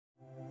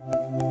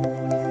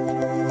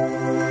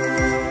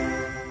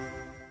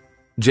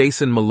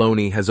Jason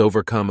Moloney has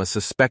overcome a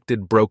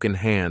suspected broken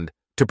hand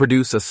to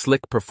produce a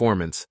slick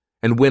performance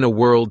and win a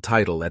world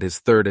title at his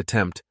third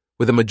attempt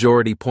with a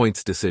majority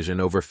points decision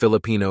over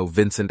Filipino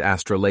Vincent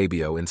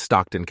Astrolabio in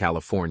Stockton,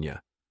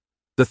 California.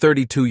 The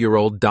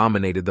 32-year-old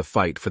dominated the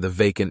fight for the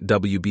vacant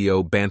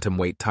WBO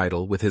bantamweight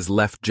title with his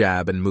left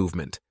jab and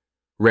movement,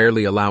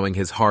 rarely allowing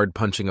his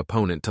hard-punching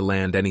opponent to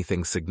land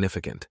anything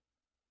significant.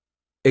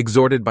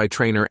 Exhorted by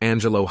trainer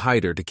Angelo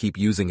Hyder to keep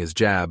using his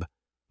jab,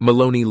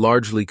 Moloney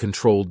largely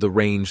controlled the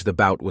range the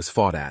bout was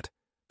fought at,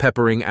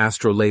 peppering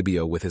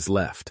Astrolabio with his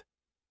left.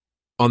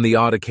 On the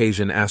odd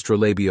occasion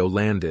Astrolabio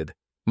landed,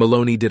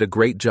 Moloney did a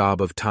great job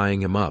of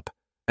tying him up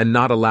and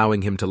not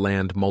allowing him to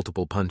land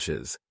multiple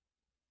punches.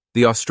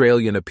 The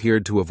Australian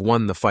appeared to have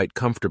won the fight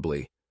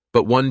comfortably,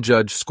 but one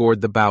judge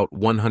scored the bout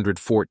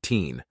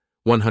 114,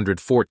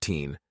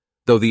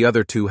 though the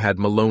other two had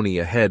Moloney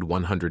ahead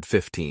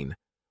 115,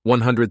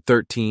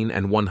 113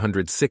 and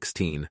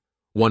 116,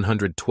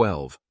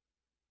 112.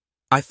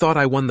 I thought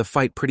I won the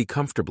fight pretty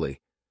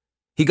comfortably.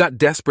 He got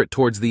desperate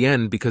towards the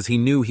end because he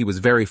knew he was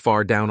very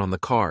far down on the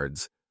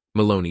cards,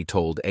 Moloney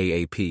told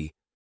AAP.